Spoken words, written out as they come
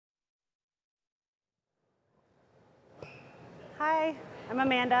Hi, I'm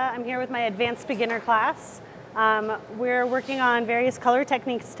Amanda. I'm here with my advanced beginner class. We're working on various color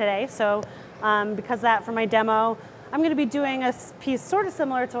techniques today, so because of that, for my demo, I'm going to be doing a piece sort of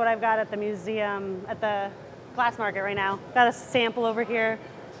similar to what I've got at the museum, at the glass market right now. Got a sample over here.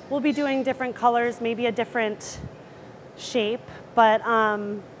 We'll be doing different colors, maybe a different shape, but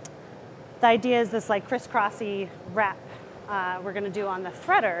the idea is this like crisscrossy wrap we're going to do on the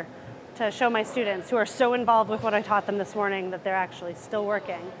threader to show my students who are so involved with what I taught them this morning that they're actually still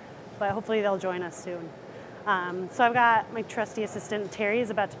working, but hopefully they'll join us soon. So I've got my trusty assistant Terry is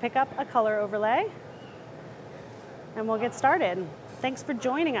about to pick up a color overlay, and we'll get started. Thanks for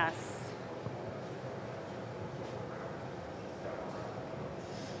joining us.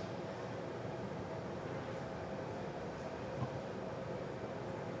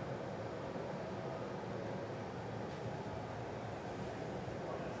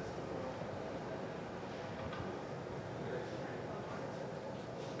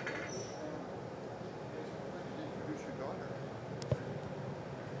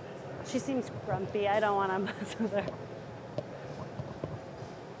 She seems grumpy. I don't want to mess with her.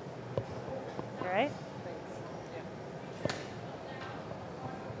 You all right?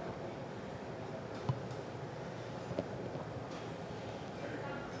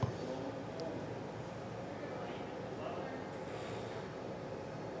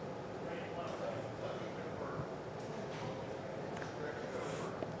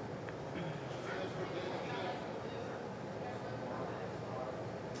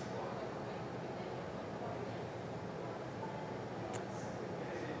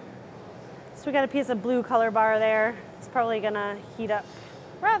 So we got a piece of blue color bar there. It's probably gonna heat up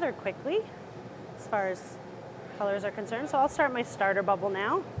rather quickly as far as colors are concerned. So I'll start my starter bubble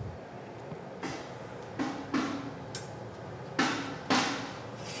now.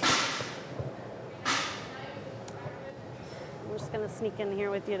 I'm just gonna sneak in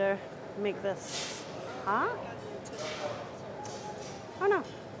here with you to make this, huh? Oh no,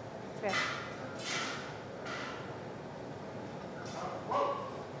 it's okay.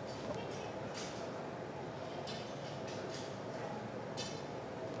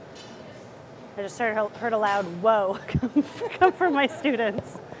 I just heard a loud whoa come from my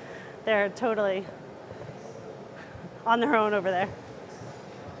students. They're totally on their own over there.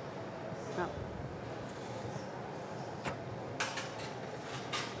 Oh.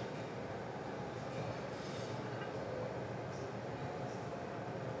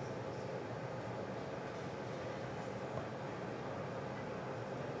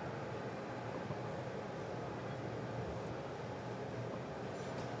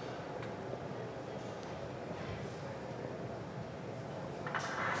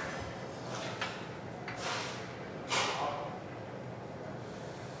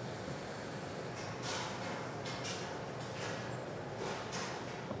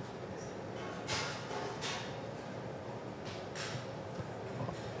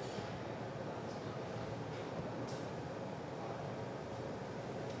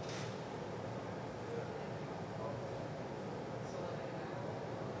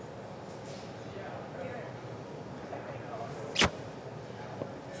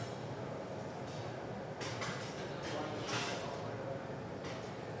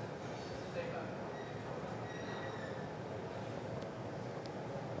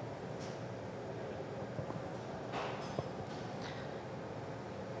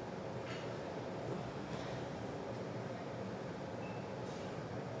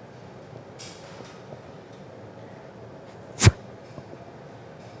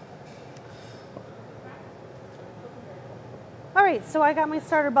 All right, so I got my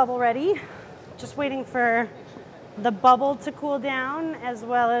starter bubble ready. Just waiting for the bubble to cool down as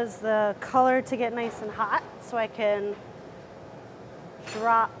well as the color to get nice and hot so I can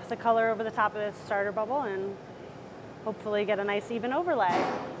drop the color over the top of this starter bubble and hopefully get a nice even overlay.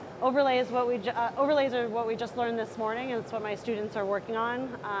 Overlays are what we just learned this morning, and it's what my students are working on.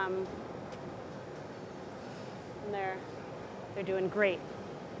 And they're doing great.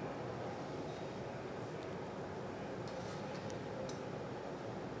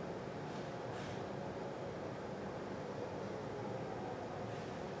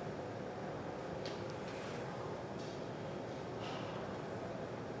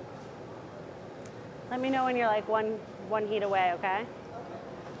 Let me know when you're like one heat away, okay?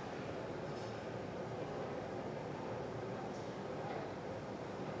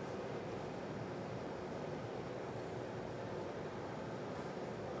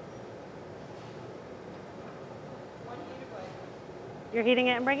 You're heating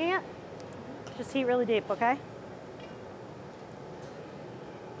it and bringing it? Just heat really deep, okay?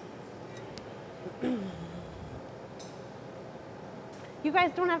 You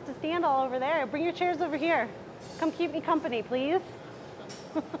guys don't have to stand all over there. Bring your chairs over here. Come keep me company, please.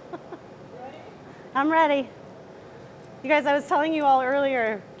 I'm ready. You guys, I was telling you all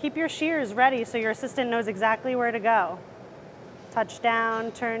earlier, keep your shears ready so your assistant knows exactly where to go. Touch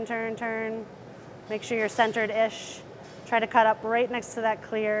down, turn, turn, turn. Make sure you're centered-ish. Try to cut up right next to that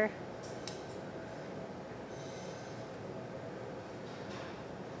clear.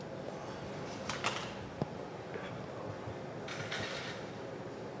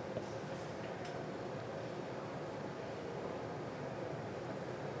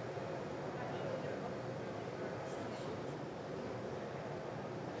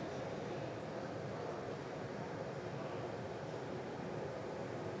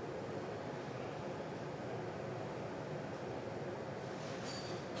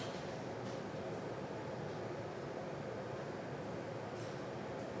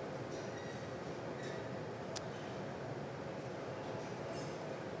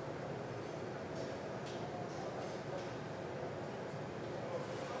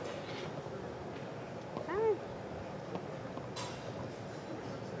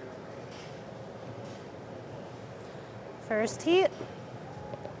 First heat.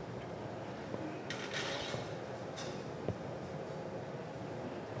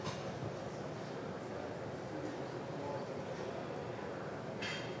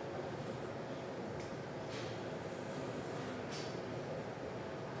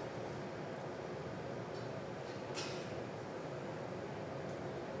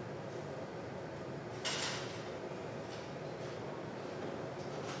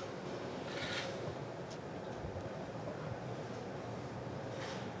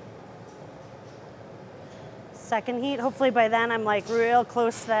 Second heat, hopefully by then I'm like real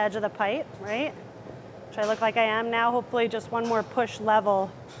close to the edge of the pipe, right? Which I look like I am now. Hopefully just one more push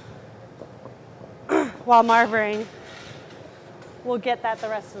level while marbering. We'll get that the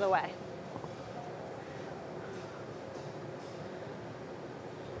rest of the way.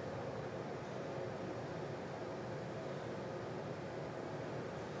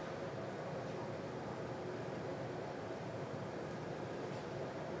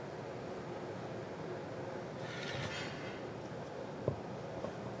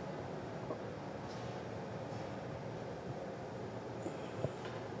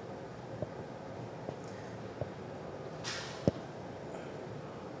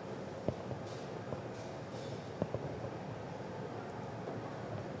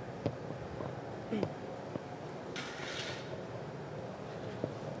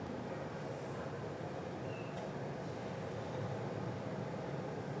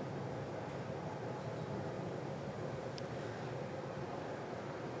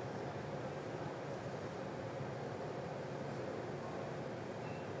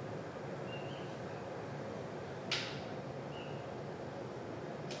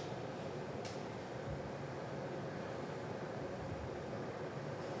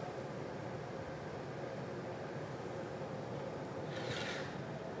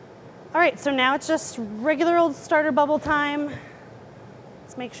 All right, so now it's just regular old starter bubble time.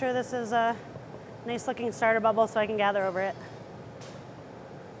 Let's make sure this is a nice looking starter bubble so I can gather over it.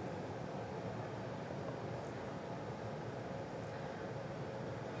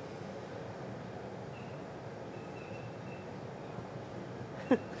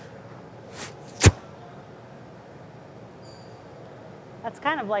 That's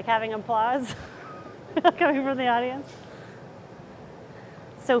kind of like having applause coming from the audience.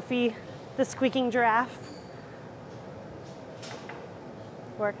 Sophie, the squeaking giraffe.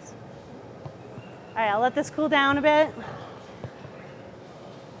 Works. All right, I'll let this cool down a bit.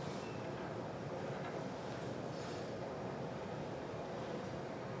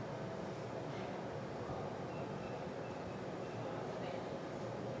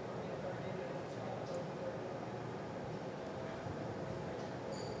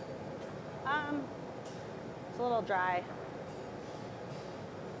 It's a little dry.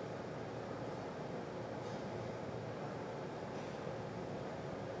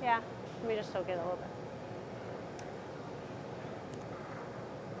 Yeah, let me just soak it a little bit.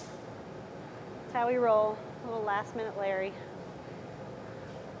 That's how we roll. A little last minute Larry.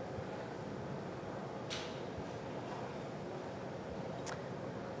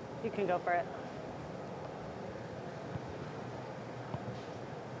 You can go for it.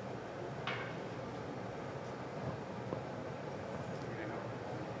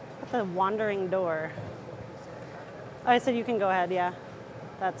 The wandering door. Oh, I said you can go ahead, yeah.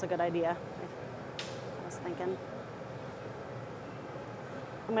 That's a good idea. I was thinking.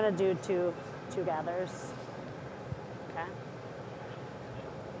 I'm gonna do two gathers. Okay.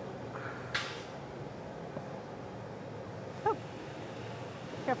 Oh.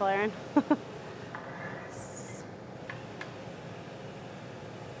 Careful, Aaron.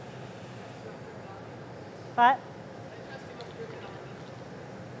 But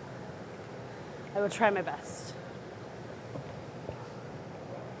I will try my best.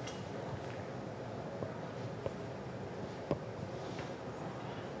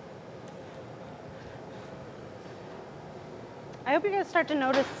 I hope you guys start to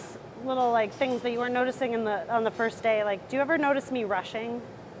notice little like things that you weren't noticing on the first day. Like, do you ever notice me rushing?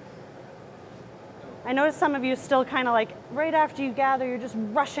 I notice some of you still kind of like right after you gather, you're just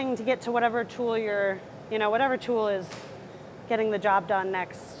rushing to get to whatever tool whatever tool is getting the job done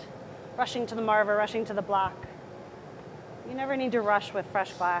next. Rushing to the marver, rushing to the block. You never need to rush with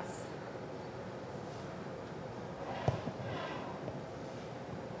fresh glass.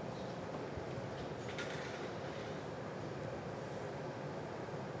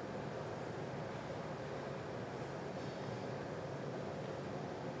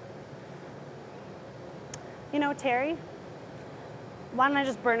 You know, Terry, why don't I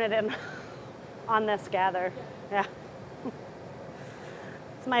just burn it in on this gather? Yeah.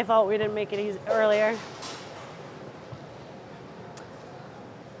 It's my fault we didn't make it easy earlier.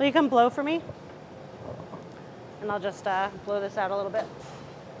 Will you come blow for me? And I'll just blow this out a little bit.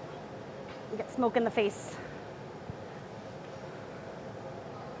 Get smoke in the face.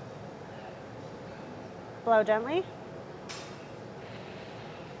 Blow gently.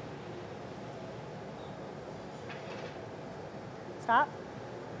 Stop.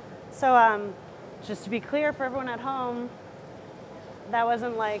 So just to be clear for everyone at home, that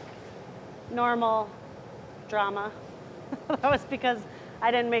wasn't like normal drama. That was because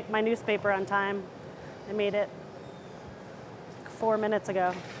I didn't make my newspaper on time. I made it 4 minutes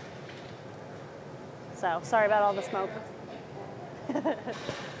ago. So sorry about all the smoke.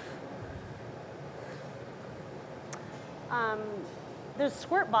 There's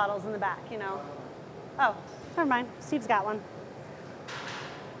squirt bottles in the back, you know. Oh, never mind. Steve's got one.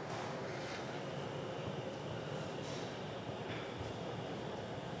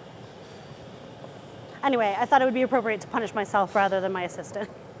 Anyway, I thought it would be appropriate to punish myself rather than my assistant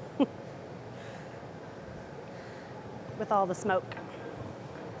with all the smoke.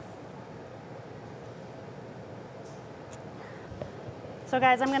 So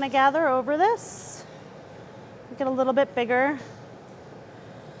guys, I'm going to gather over this, get a little bit bigger.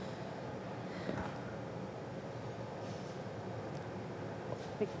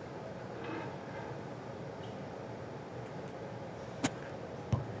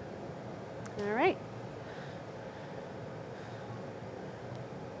 All right.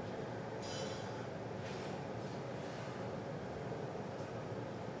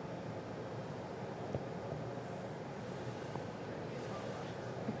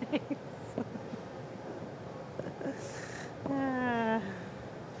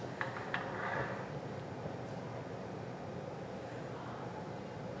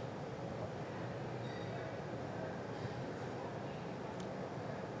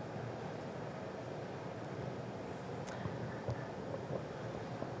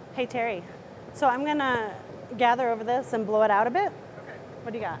 Hey Terry, so I'm gonna gather over this and blow it out a bit. Okay.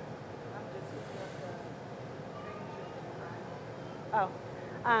 What do you got?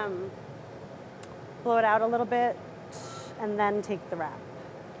 Blow it out a little bit and then take the wrap.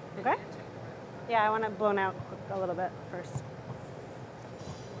 Okay? Yeah, I want it blown out a little bit first.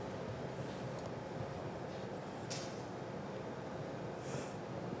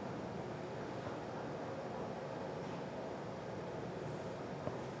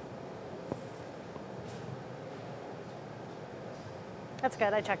 That's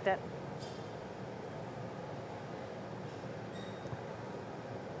good, I checked it.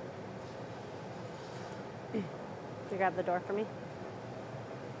 You grab the door for me?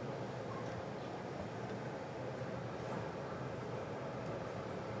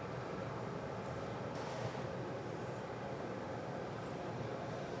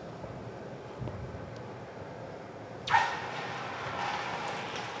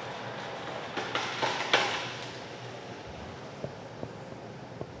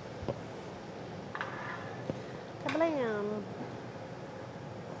 Kablam.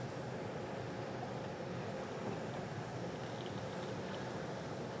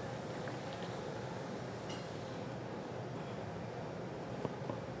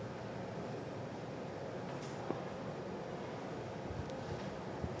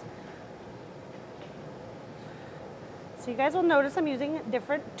 So you guys will notice I'm using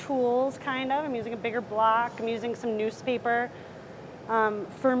different tools, kind of. I'm using a bigger block. I'm using some newspaper.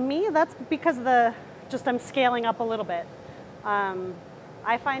 For me, that's because I'm scaling up a little bit.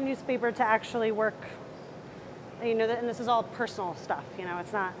 I find newspaper to actually work you know, and this is all personal stuff, you know,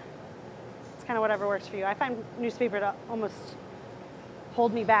 it's not, it's kind of whatever works for you. I find newspaper to almost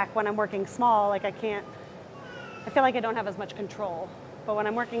hold me back when I'm working small, like I feel like I don't have as much control. But when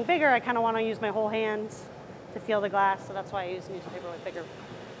I'm working bigger, I kind of want to use my whole hand to feel the glass, so that's why I use newspaper with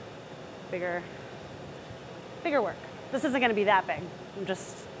bigger work. This isn't going to be that big. I'm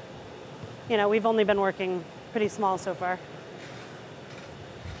just, you know, we've only been working pretty small so far.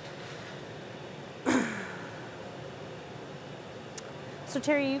 So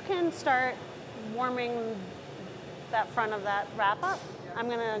Terry, you can start warming that front of that wrap up. I'm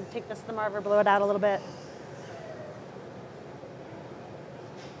going to take this to the marver, blow it out a little bit.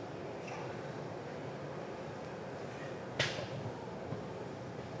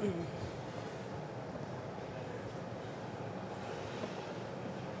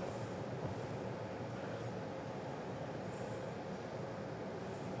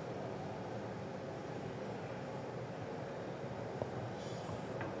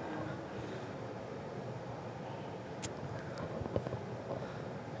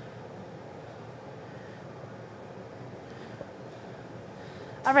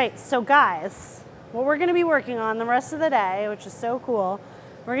 All right, so guys, what we're gonna be working on the rest of the day, which is so cool,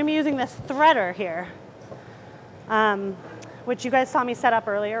 we're gonna be using this threader here, which you guys saw me set up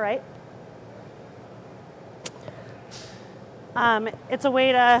earlier, right? It's a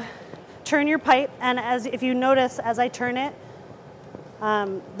way to turn your pipe, and if you notice, as I turn it,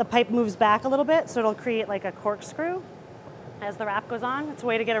 the pipe moves back a little bit, so it'll create like a corkscrew as the wrap goes on. It's a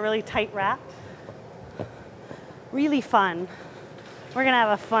way to get a really tight wrap. Really fun. We're gonna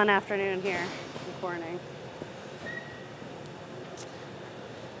have a fun afternoon here in Corning.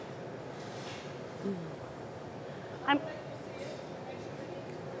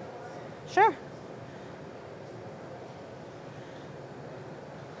 Sure.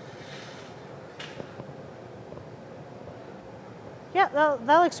 Yeah,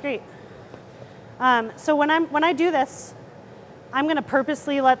 that looks great. So when I do this, I'm gonna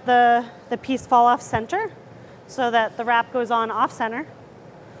purposely let the piece fall off center, so that the wrap goes on off center.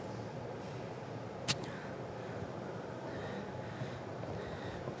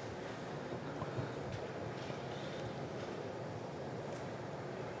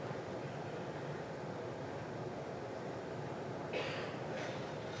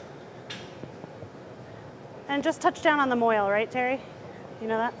 And just touch down on the moil, right, Terry? You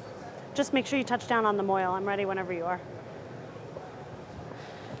know that? Just make sure you touch down on the moil. I'm ready whenever you are.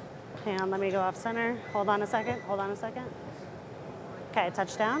 Hang on, let me go off center. Hold on a second, hold on a second. Okay,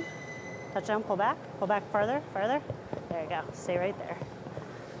 touch down, pull back farther. There you go, stay right there.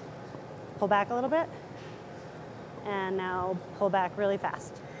 Pull back a little bit, and now pull back really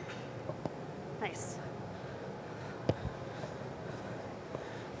fast. Nice.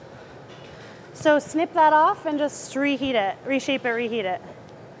 So snip that off and just reheat it, reshape it, reheat it.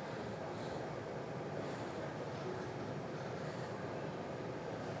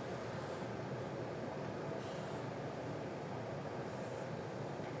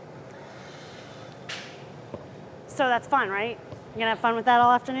 So that's fun, right? You're gonna have fun with that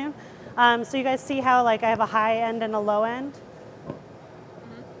all afternoon? So you guys see how like I have a high end and a low end?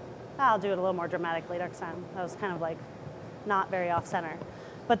 Mm-hmm. I'll do it a little more dramatically next time. That was kind of like not very off center.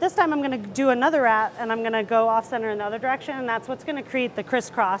 But this time I'm gonna do another wrap and I'm gonna go off center in the other direction, and that's what's gonna create the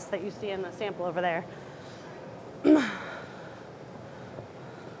crisscross that you see in the sample over there.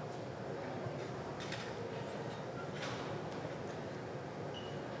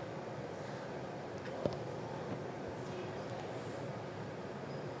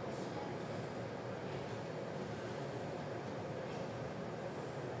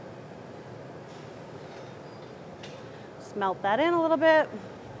 Melt that in a little bit.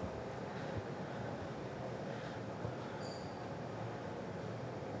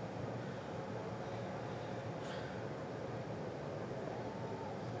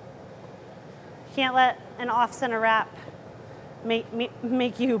 Can't let an off-center wrap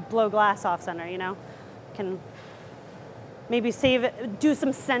make you blow glass off-center, you know? Can maybe save it, do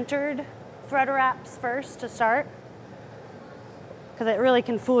some centered thread wraps first to start, because it really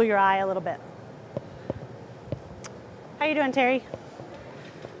can fool your eye a little bit. How you doing, Terry?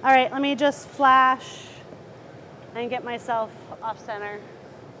 All right, let me just flash and get myself off center.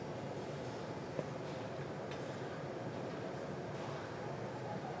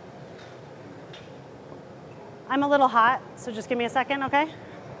 I'm a little hot, so just give me a second, okay?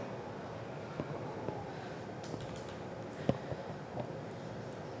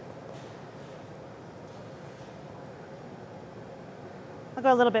 I'll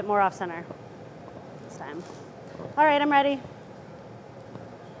go a little bit more off center this time. All right, I'm ready.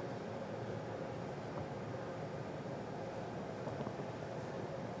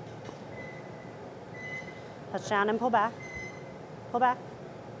 Touch down and pull back. Pull back.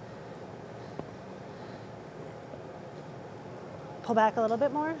 Pull back a little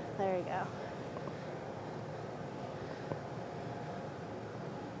bit more. There you go.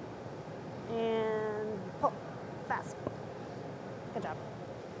 And pull. Fast. Good job.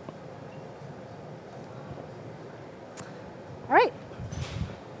 All right.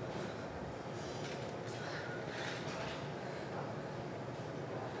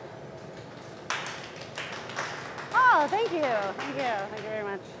 Oh, thank you. Thank you. Thank you very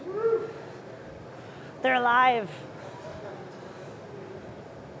much. They're alive.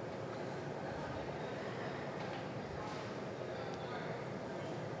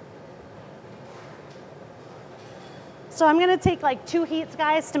 So I'm gonna take like 2 heats,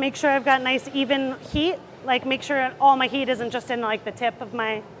 guys, to make sure I've got nice even heat. Like make sure all my heat isn't just in like the tip of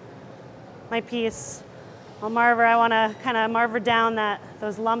my piece. I'll marver, I wanna kind of marver down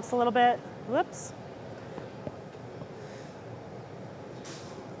those lumps a little bit. Whoops.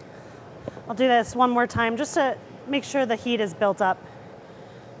 I'll do this one more time just to make sure the heat is built up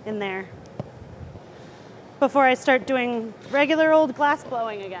in there before I start doing regular old glass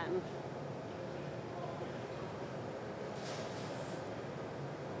blowing again.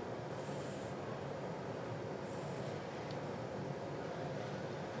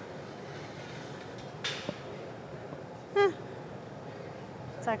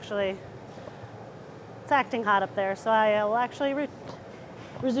 It's acting hot up there, so I'll actually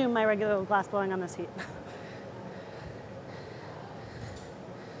resume my regular glass blowing on this heat.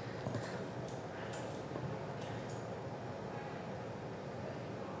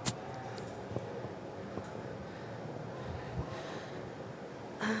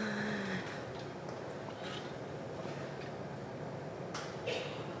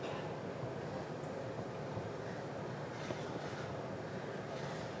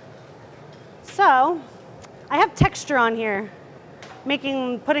 So, I have texture on here,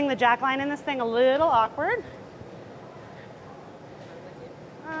 putting the jack line in this thing a little awkward.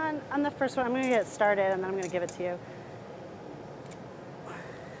 On the first one, I'm gonna get started and then I'm gonna give it to you.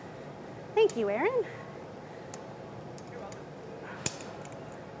 Thank you, Erin. You're welcome.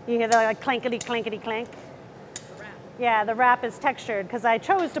 You hear the like clankety clankety clank? The wrap. Yeah, the wrap is textured because I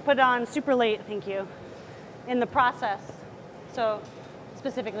chose to put it on super late, thank you, in the process. So,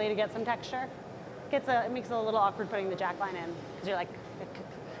 specifically to get some texture. It makes it a little awkward putting the jack line in because you're like.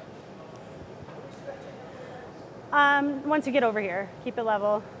 Once you get over here, keep it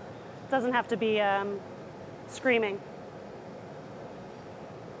level. It doesn't have to be screaming.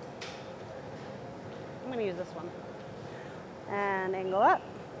 I'm gonna use this one. And angle up.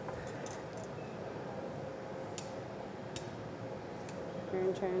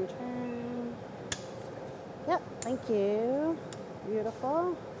 Turn, turn, turn. Yep, thank you.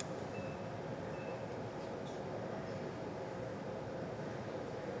 Beautiful.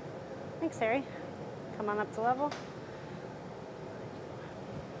 Thanks, Harry. Come on up to level.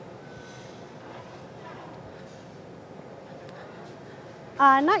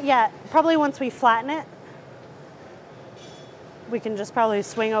 Not yet. Probably once we flatten it, we can just probably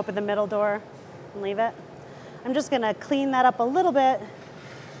swing open the middle door and leave it. I'm just gonna clean that up a little bit.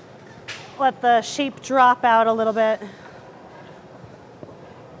 Let the shape drop out a little bit.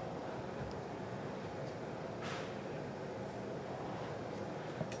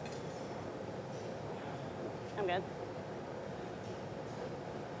 I'm good.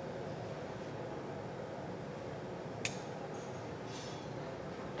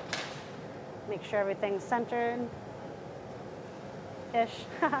 Make sure everything's centered-ish.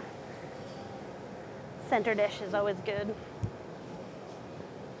 Centered-ish is always good.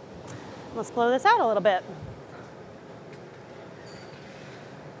 Let's blow this out a little bit.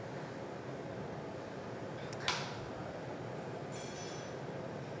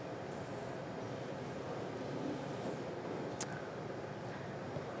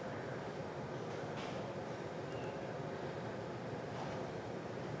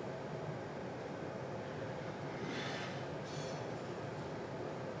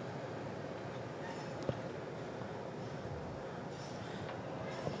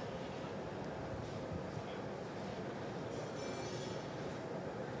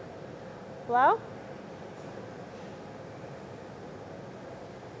 Blow.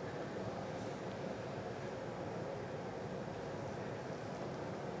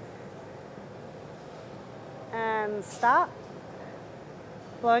 And stop.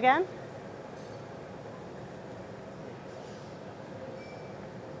 Blow again.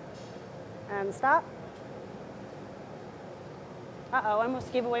 And stop. Uh-oh, I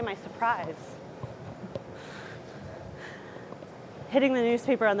almost gave away my surprise. Hitting the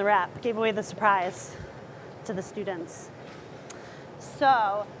newspaper on the wrap gave away the surprise. to the students. So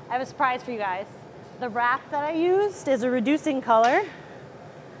I have a surprise for you guys. The wrap that I used is a reducing color.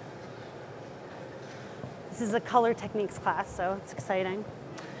 This is a color techniques class, so it's exciting.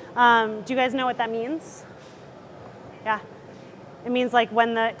 Do you guys know what that means? Yeah. It means like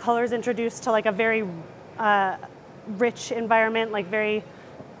when the color is introduced to like a very rich environment, like very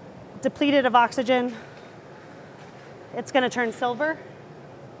depleted of oxygen, it's going to turn silver.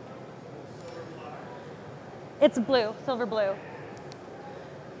 It's blue, silver blue.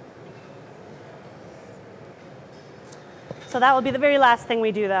 So that will be the very last thing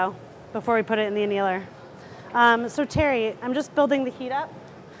we do though, before we put it in the annealer. So Terry, I'm just building the heat up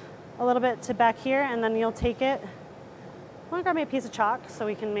a little bit to back here, and then you'll take it. I want to grab me a piece of chalk so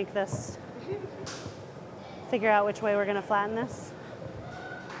we can make this, figure out which way we're going to flatten this.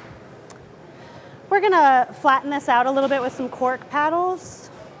 We're going to flatten this out a little bit with some cork paddles.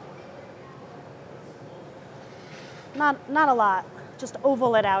 Not a lot, just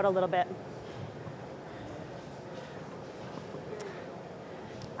oval it out a little bit.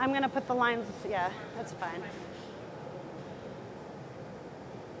 I'm going to put the lines, yeah, that's fine.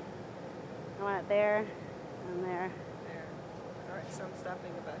 I want it there and there. There. All right, so I'm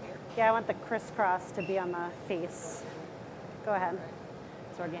stopping about here. Yeah, I want the crisscross to be on the face. Go ahead.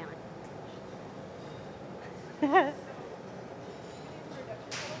 It's organic.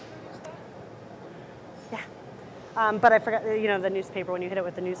 Yeah. But I forgot, you know, the newspaper, when you hit it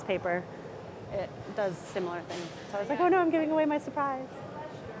with the newspaper, it does similar things. So I was like, oh no, I'm giving away my surprise.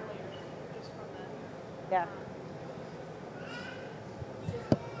 Yeah.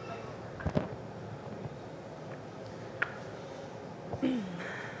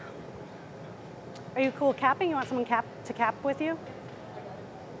 Are you cool capping? You want someone to cap with you?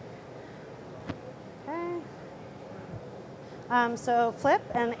 Okay. So flip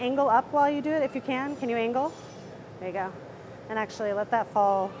and angle up while you do it if you can. Can you angle? There you go. And actually let that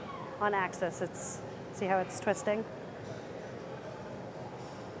fall on axis. See how it's twisting?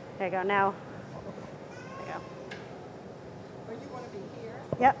 There you go. Now, there you go. Or you want to be here?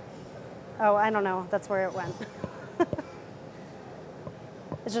 Yep. Oh, I don't know. That's where it went.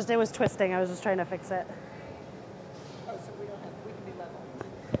 It's just, it was twisting. I was just trying to fix it. Oh, so we can be level.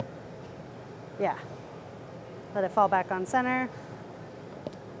 Yeah. Let it fall back on center.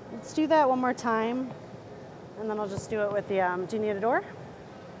 Let's do that one more time. And then I'll just do it with the, do you need a door?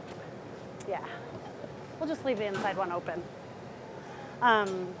 Yeah. We'll just leave the inside one open.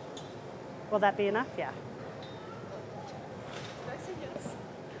 Will that be enough? Yeah. Did I say yes?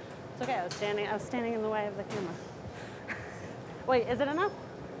 It's okay. I was standing in the way of the camera. Wait, is it enough?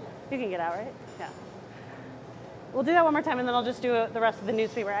 You can get out, right? Yeah. We'll do that one more time, and then I'll just do the rest of the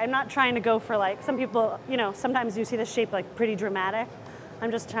newspaper. I'm not trying to go for like, some people, you know, sometimes you see the shape like pretty dramatic.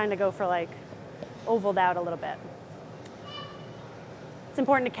 I'm just trying to go for like ovaled out a little bit. It's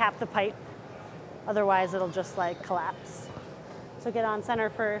important to cap the pipe, otherwise it'll just like collapse. So get on center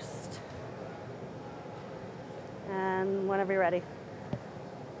first, and whenever you're ready.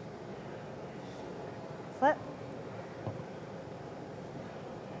 Flip.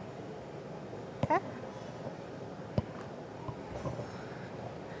 Okay.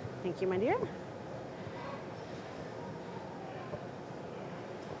 Thank you, my dear.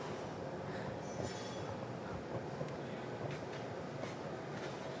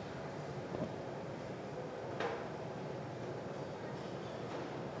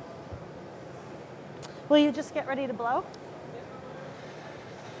 Will you just get ready to blow?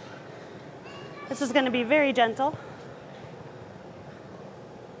 This is going to be very gentle.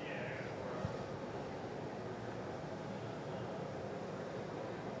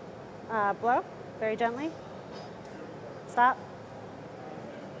 Blow, very gently. Stop.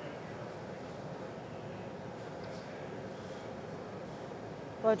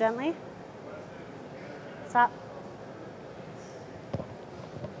 Blow gently. Stop.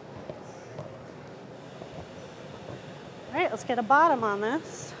 All right, let's get a bottom on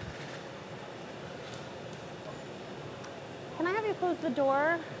this. Can I have you close the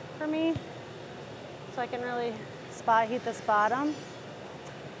door for me so I can really spot heat this bottom?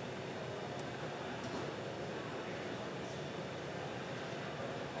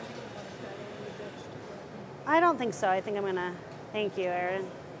 I don't think so. I think I'm gonna, thank you, Erin.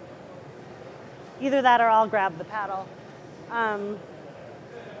 Either that or I'll grab the paddle.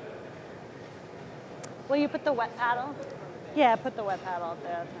 Will you put the wet paddle? Yeah, put the wet paddle up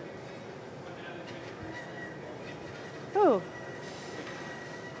there. Ooh,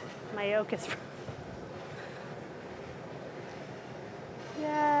 my yoke is.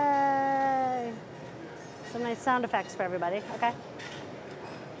 Yay! Some nice sound effects for everybody. Okay.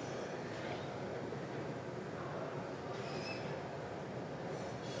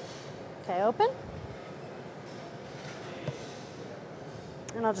 eye open.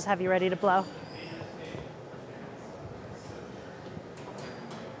 And I'll just have you ready to blow.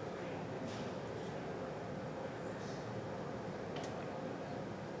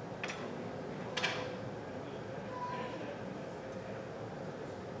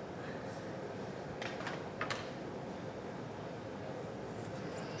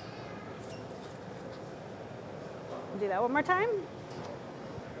 Do that one more time.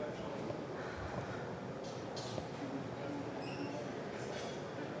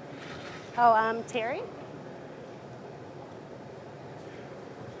 Oh, Terry?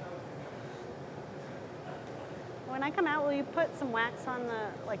 When I come out, will you put some wax on the,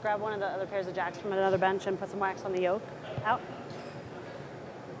 like grab one of the other pairs of jacks from another bench and put some wax on the yoke out?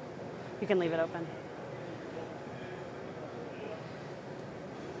 You can leave it open.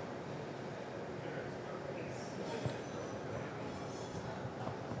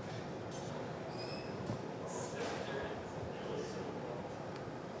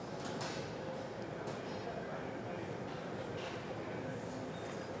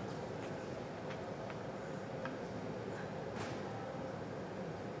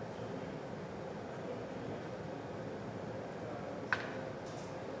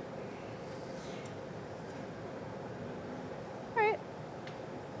 All right.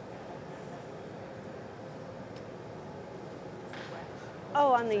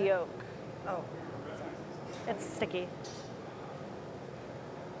 Oh, on the yoke. Oh, It's sticky.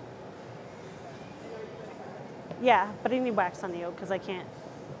 Yeah, but I need wax on the yoke because I can't.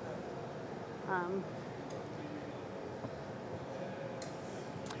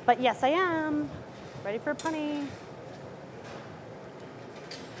 But yes, I am. Ready for a punny.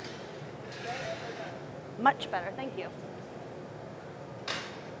 Much better, thank you.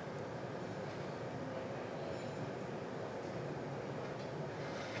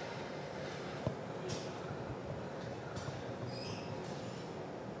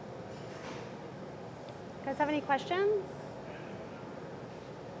 Guys have any questions?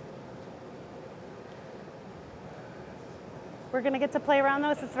 We're gonna get to play around though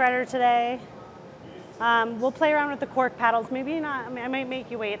with the threader today. We'll play around with the cork paddles. Maybe not, I might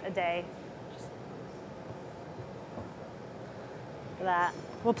make you wait a day. Just for that.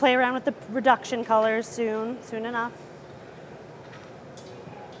 We'll play around with the reduction colors soon enough.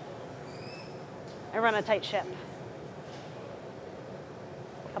 I run a tight ship.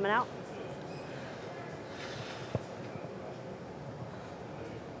 Coming out.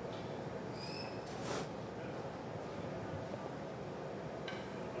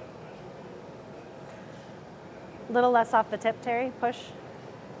 A little less off the tip, Terry. Push.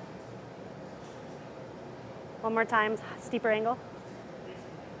 One more time, steeper angle.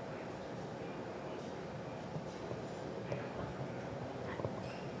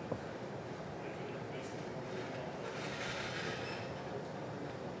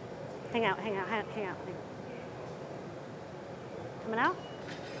 Hang out, hang out, hang out, hang out. Coming out.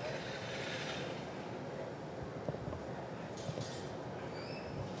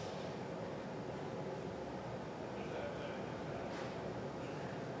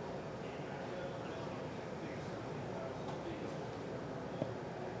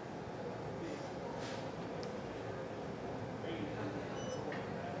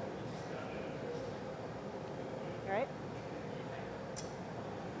 All right.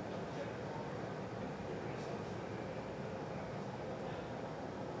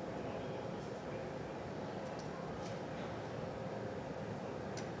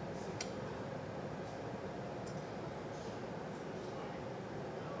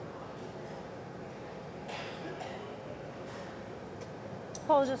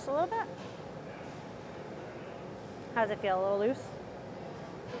 Pull just a little bit. How does it feel? A little loose?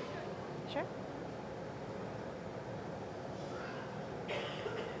 Sure.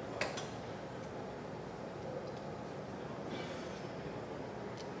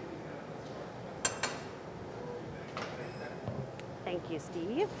 Thank you,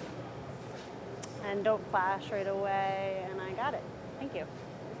 Steve. And don't flash right away, and I got it. Thank you.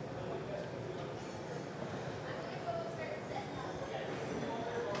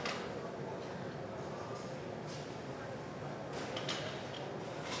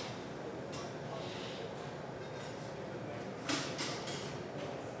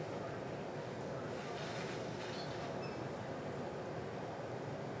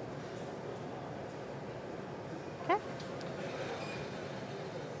 Okay.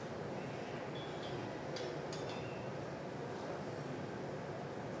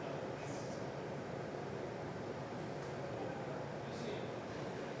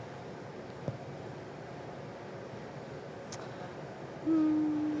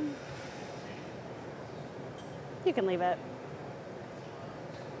 You can leave it.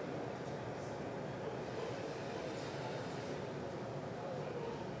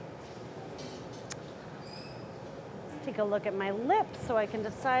 Let's take a look at my lips so I can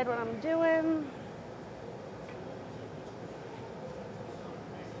decide what I'm doing.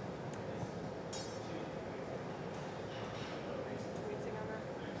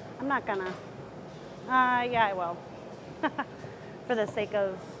 I'm not gonna. Yeah, I will. For the sake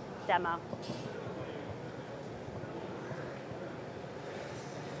of demo.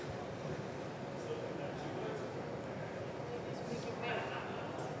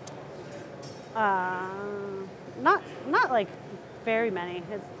 Not like very many.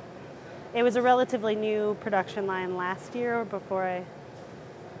 It was a relatively new production line last year before I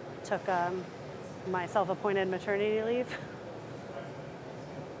took my self-appointed maternity leave.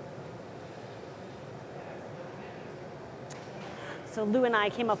 So Lou and I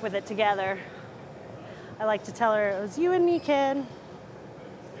came up with it together. I like to tell her it was you and me, kid.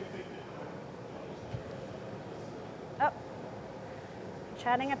 Oh,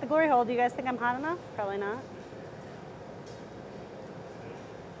 chatting at the glory hole. Do you guys think I'm hot enough? Probably not.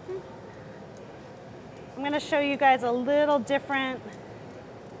 I'm going to show you guys a little different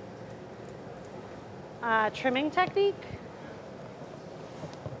trimming technique.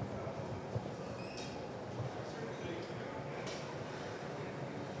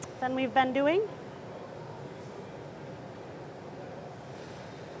 Than we've been doing.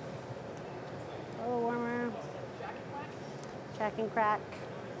 A little warmer. Jack and crack.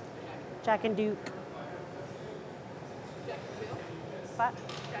 Jack and Duke. Jack and Bill? What?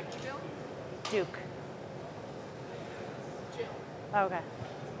 Jack and Bill? Duke. Jill. Oh, okay.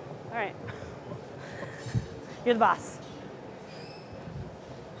 All right. You're the boss.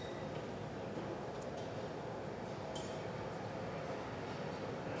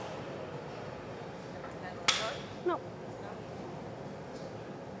 No.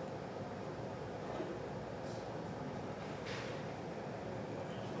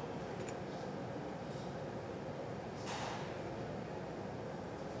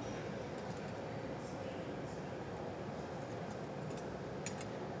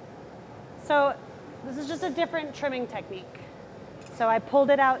 So this is just a different trimming technique. So I pulled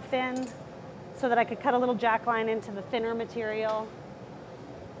it out thin so that I could cut a little jack line into the thinner material.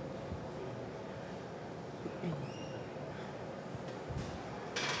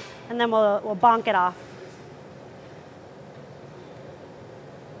 And then we'll bonk it off.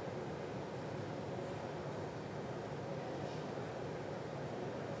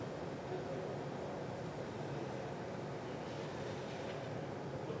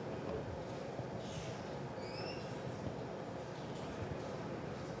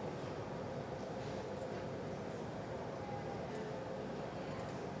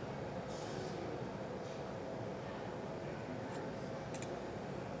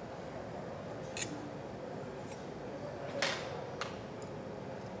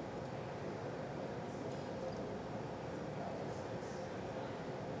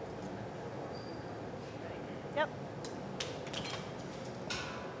 Yep.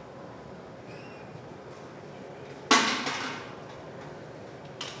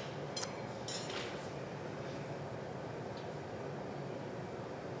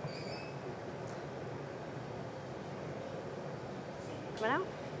 Coming out.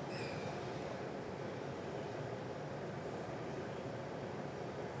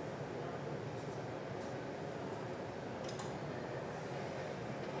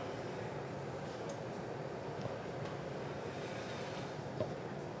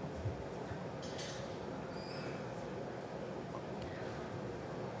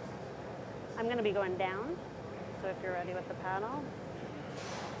 I'm going to be going down, so if you're ready with the paddle.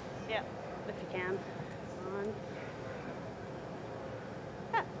 Yep, if you can. On.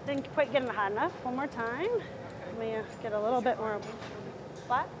 Yeah, didn't quite get it hot enough. One more time. Let me get a little bit more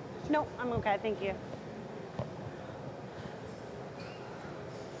flat. No, I'm okay, thank you.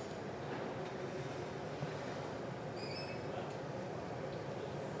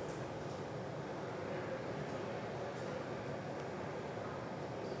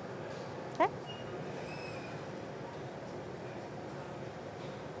 Okay.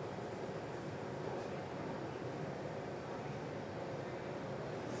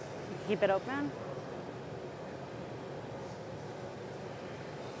 Keep it open.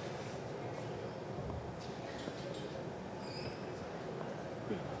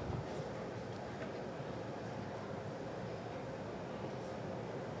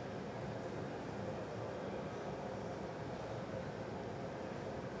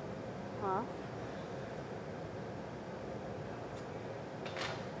 Off.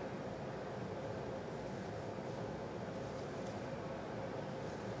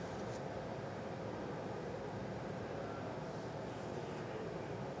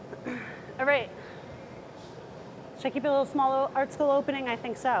 All right. Should I keep it a little small art school opening? I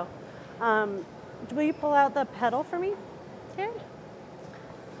think so. Will you pull out the pedal for me, Terry?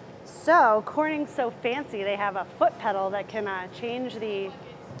 So Corning's so fancy, they have a foot pedal that can change the...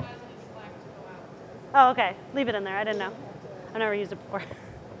 Oh, okay. Leave it in there. I didn't know. I've never used it before.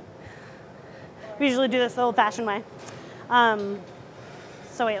 We usually do this the old-fashioned way.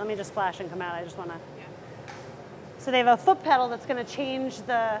 So wait, let me just flash and come out. I just want to... So they have a foot pedal that's going to change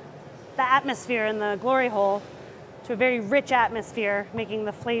the atmosphere in the glory hole to a very rich atmosphere, making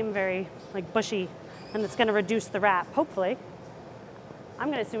the flame very like bushy, and it's going to reduce the wrap, hopefully.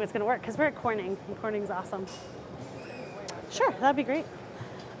 I'm going to assume it's going to work because we're at Corning, and Corning's awesome. Sure, that'd be great.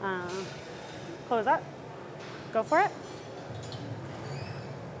 Close up. Go for it.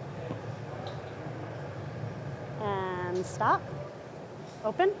 And stop.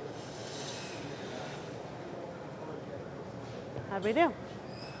 Open. How'd we do?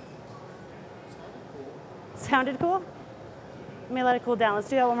 Sounded cool? Let me let it cool down. Let's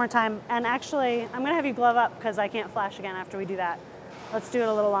do that one more time. And actually, I'm going to have you glove up because I can't flash again after we do that. Let's do it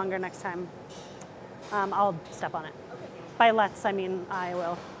a little longer next time. I'll step on it. By let's, I mean I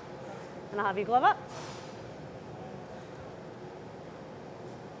will. And I'll have you glove up.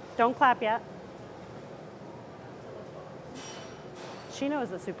 Don't clap yet. She knows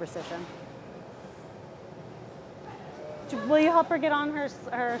the superstition. Will you help her get on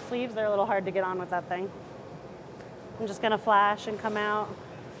her sleeves? They're a little hard to get on with that thing. I'm just going to flash and come out.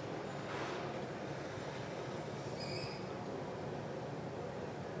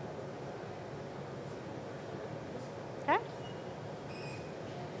 Okay.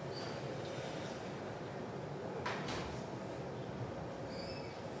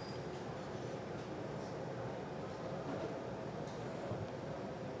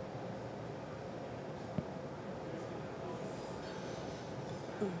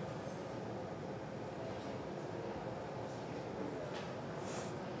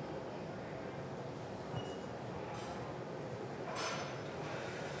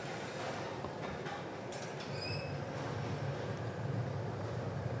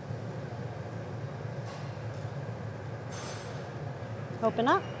 Open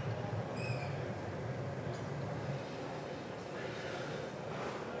up.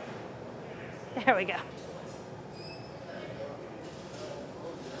 There we go.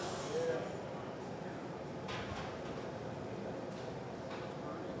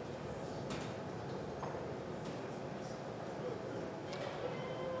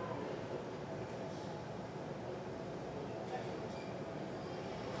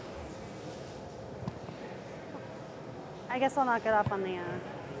 I guess I'll knock it off on the...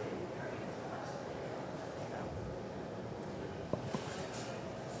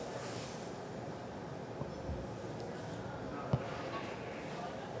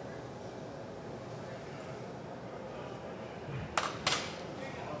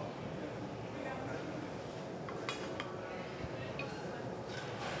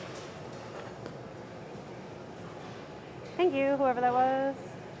 Thank you, whoever that was.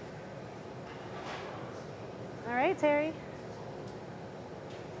 All right, Terry.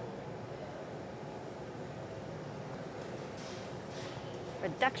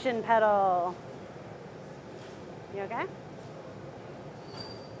 Reduction pedal. You okay?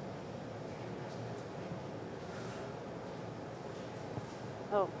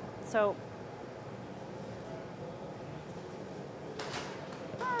 Oh, so.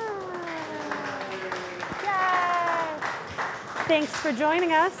 Yay! Thanks for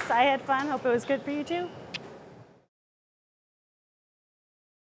joining us. I had fun. Hope it was good for you too.